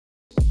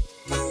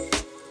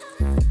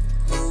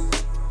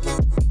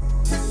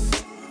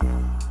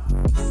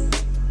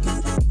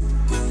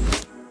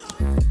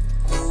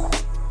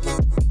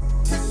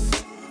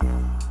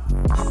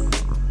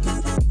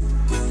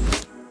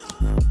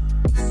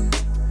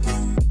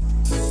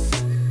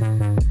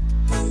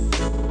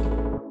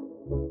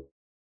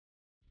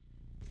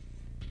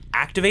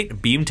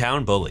Activate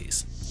Beamtown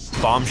Bullies.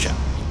 Bombshell.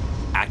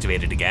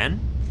 Activate it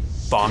again.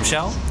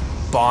 Bombshell.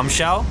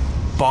 Bombshell.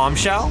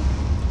 Bombshell.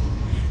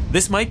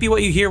 This might be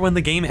what you hear when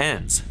the game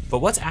ends, but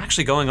what's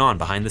actually going on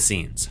behind the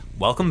scenes?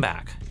 Welcome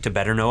back to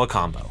Better Know a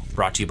Combo,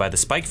 brought to you by the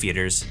Spike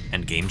Feeders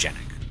and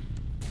GAMEGENIC.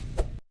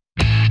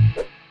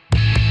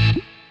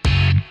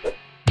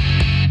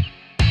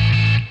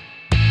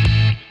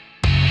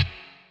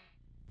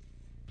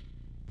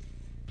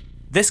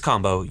 This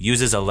combo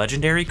uses a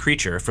legendary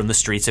creature from the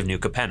streets of New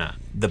Capenna,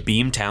 the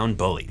Beamtown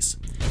Bullies.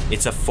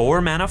 It's a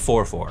 4-mana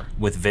 4/4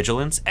 with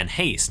Vigilance and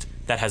Haste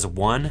that has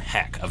one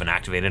heck of an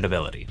activated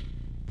ability.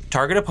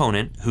 Target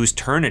opponent, whose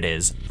turn it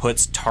is,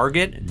 puts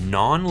target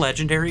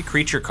non-legendary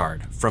creature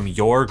card from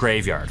your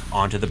graveyard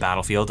onto the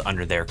battlefield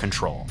under their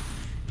control.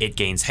 It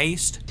gains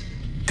Haste,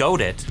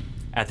 goad it,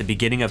 at the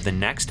beginning of the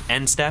next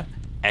end step,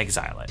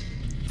 exile it.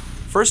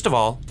 First of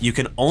all, you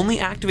can only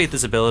activate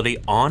this ability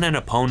on an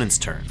opponent's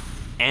turn,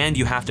 and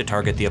you have to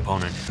target the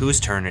opponent whose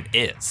turn it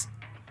is.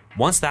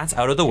 Once that's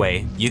out of the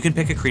way, you can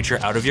pick a creature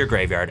out of your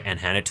graveyard and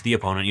hand it to the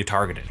opponent you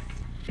targeted.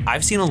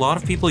 I've seen a lot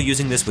of people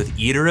using this with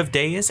Eater of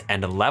Days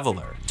and a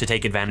Leveler to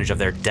take advantage of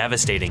their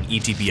devastating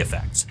ETB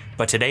effects,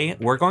 but today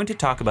we're going to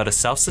talk about a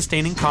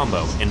self-sustaining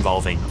combo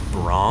involving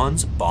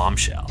Bronze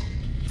Bombshell.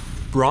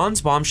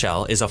 Bronze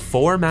Bombshell is a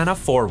 4-mana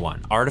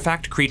 4/1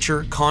 artifact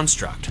creature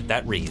construct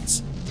that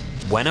reads,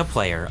 when a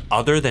player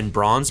other than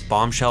Bronze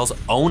Bombshell's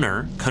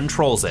owner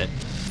controls it,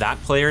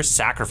 that player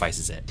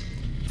sacrifices it.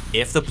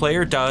 If the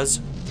player does,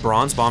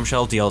 Bronze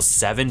Bombshell deals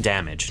 7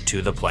 damage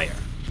to the player.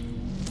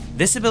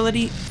 This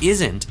ability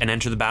isn't an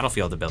enter the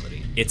battlefield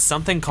ability. It's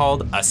something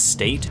called a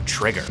state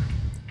trigger.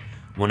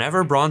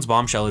 Whenever Bronze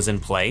Bombshell is in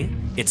play,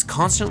 it's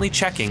constantly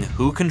checking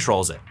who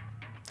controls it.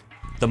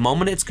 The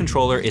moment its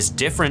controller is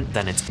different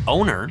than its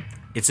owner,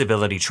 its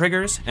ability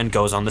triggers and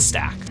goes on the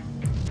stack.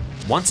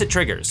 Once it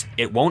triggers,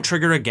 it won't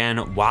trigger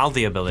again while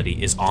the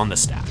ability is on the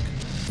stack.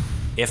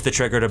 If the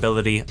triggered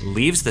ability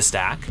leaves the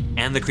stack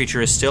and the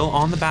creature is still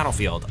on the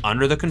battlefield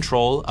under the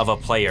control of a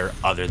player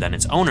other than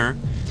its owner,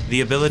 the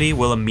ability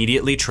will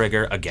immediately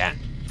trigger again.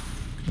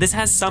 This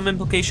has some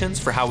implications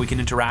for how we can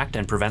interact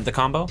and prevent the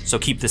combo, so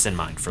keep this in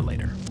mind for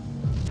later.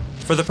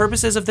 For the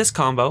purposes of this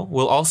combo,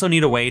 we'll also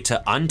need a way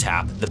to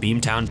untap the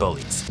Beamtown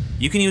Bullies.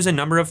 You can use a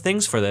number of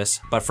things for this,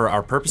 but for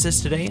our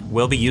purposes today,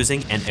 we'll be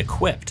using an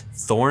equipped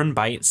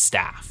Thornbite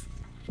Staff.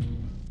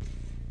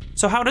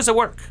 So how does it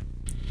work?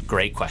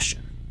 Great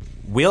question.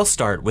 We'll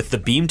start with the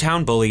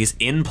Beamtown Bullies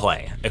in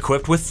play,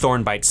 equipped with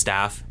Thornbite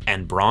Staff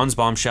and Bronze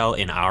Bombshell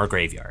in our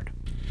graveyard.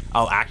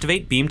 I'll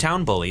activate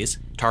Beamtown Bullies,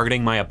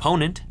 targeting my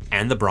opponent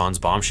and the Bronze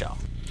Bombshell.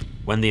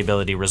 When the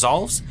ability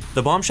resolves,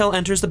 the Bombshell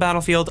enters the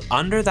battlefield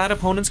under that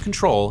opponent's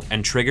control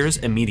and triggers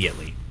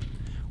immediately.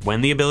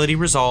 When the ability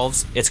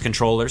resolves, its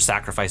controller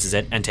sacrifices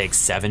it and takes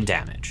 7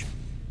 damage.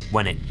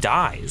 When it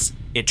dies,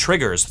 it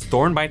triggers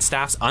Thornbite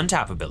Staff's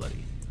untap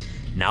ability.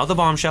 Now the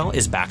Bombshell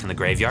is back in the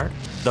graveyard,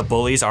 the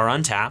Bullies are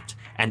untapped,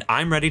 and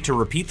I'm ready to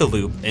repeat the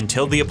loop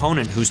until the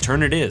opponent whose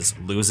turn it is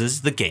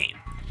loses the game.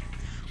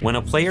 When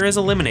a player is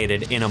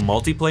eliminated in a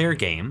multiplayer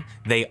game,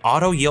 they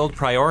auto-yield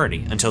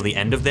priority until the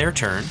end of their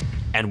turn,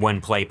 and when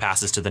play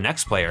passes to the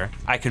next player,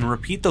 I can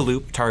repeat the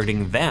loop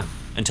targeting them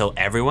until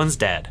everyone's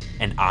dead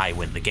and I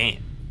win the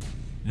game.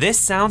 This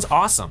sounds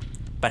awesome,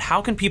 but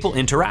how can people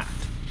interact?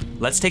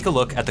 Let's take a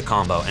look at the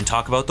combo and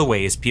talk about the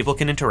ways people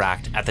can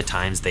interact at the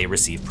times they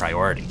receive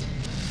priority.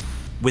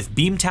 With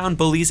Beamtown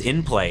Bullies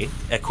in play,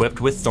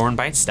 equipped with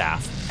Thornbite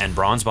Staff and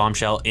Bronze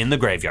Bombshell in the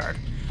graveyard,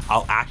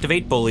 I'll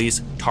activate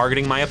Bullies,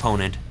 targeting my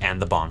opponent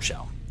and the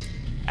Bombshell.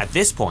 At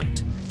this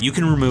point, you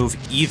can remove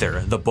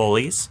either the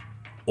Bullies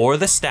or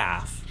the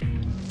Staff,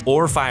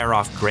 or fire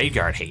off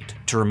Graveyard Hate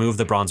to remove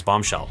the Bronze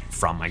Bombshell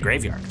from my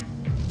graveyard.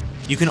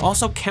 You can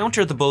also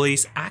counter the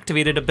Bullies'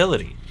 activated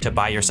ability to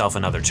buy yourself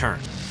another turn.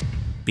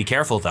 Be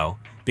careful though,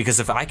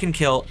 because if I can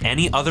kill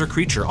any other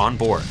creature on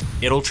board,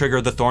 it'll trigger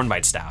the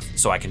Thornbite Staff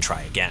so I can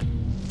try again.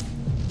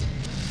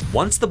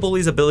 Once the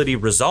Bully's ability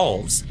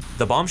resolves,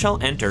 the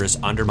Bombshell enters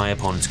under my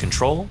opponent's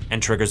control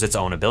and triggers its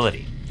own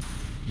ability.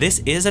 This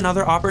is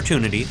another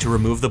opportunity to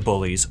remove the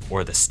Bullies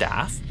or the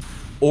Staff,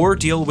 or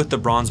deal with the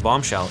Bronze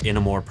Bombshell in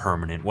a more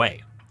permanent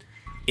way.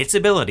 Its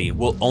ability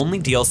will only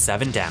deal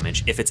 7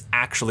 damage if it's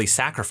actually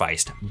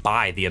sacrificed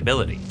by the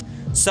ability.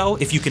 So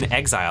if you can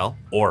exile,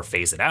 or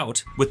phase it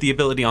out, with the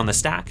ability on the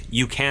stack,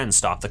 you can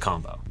stop the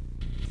combo.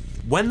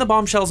 When the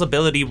Bombshell's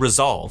ability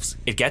resolves,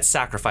 it gets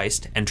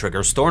sacrificed and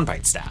triggers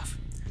Thornbite Staff.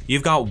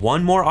 You've got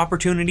one more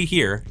opportunity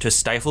here to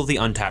stifle the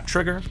untapped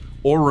trigger,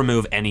 or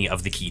remove any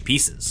of the key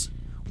pieces.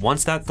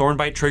 Once that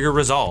Thornbite trigger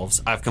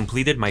resolves, I've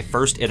completed my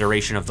first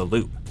iteration of the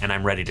loop, and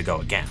I'm ready to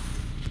go again.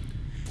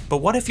 But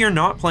what if you're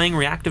not playing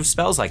reactive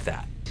spells like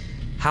that?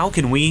 How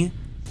can we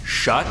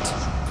shut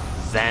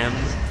them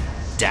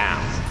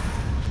down?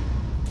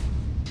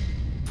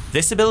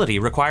 This ability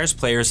requires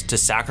players to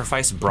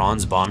sacrifice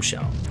Bronze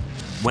Bombshell.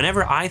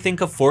 Whenever I think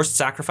of forced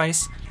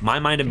sacrifice, my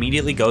mind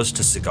immediately goes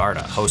to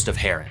Sigarda, Host of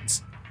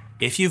Herons.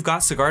 If you've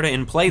got Sigarda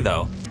in play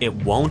though, it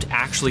won't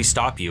actually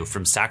stop you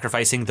from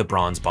sacrificing the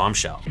Bronze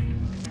Bombshell.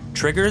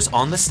 Triggers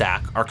on the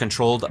stack are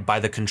controlled by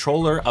the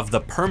controller of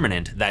the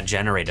permanent that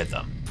generated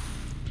them.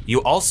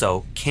 You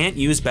also can't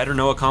use Better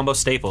Know a Combo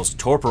staples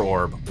Torpor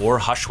Orb or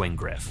Hushwing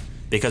Griff,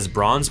 because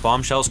Bronze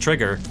Bombshell's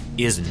trigger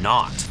is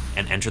not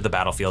an Enter the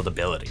Battlefield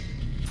ability.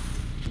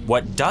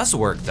 What does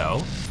work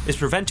though, is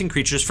preventing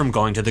creatures from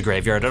going to the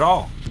graveyard at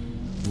all.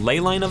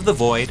 Leyline of the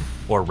Void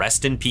or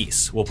Rest in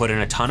Peace will put in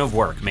a ton of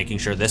work making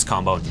sure this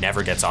combo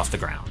never gets off the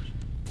ground.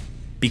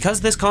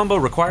 Because this combo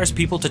requires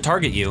people to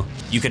target you,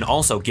 you can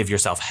also give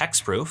yourself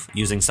hexproof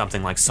using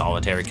something like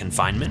Solitary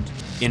Confinement,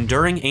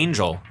 Enduring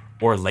Angel,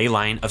 or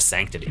Leyline of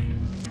Sanctity.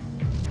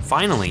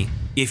 Finally,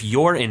 if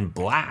you're in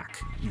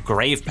black,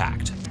 Grave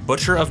Pact,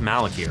 Butcher of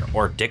Malakir,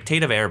 or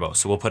Dictate of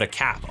Erebos will put a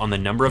cap on the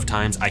number of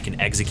times I can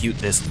execute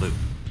this loop.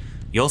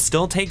 You'll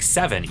still take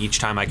 7 each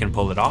time I can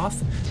pull it off,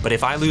 but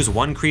if I lose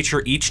 1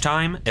 creature each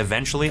time,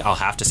 eventually I'll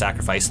have to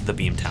sacrifice the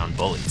Beamtown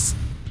Bullies.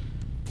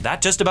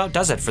 That just about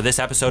does it for this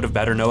episode of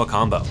Better Know a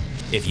Combo.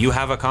 If you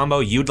have a combo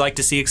you'd like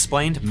to see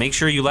explained, make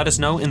sure you let us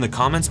know in the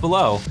comments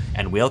below,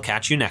 and we'll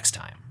catch you next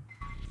time.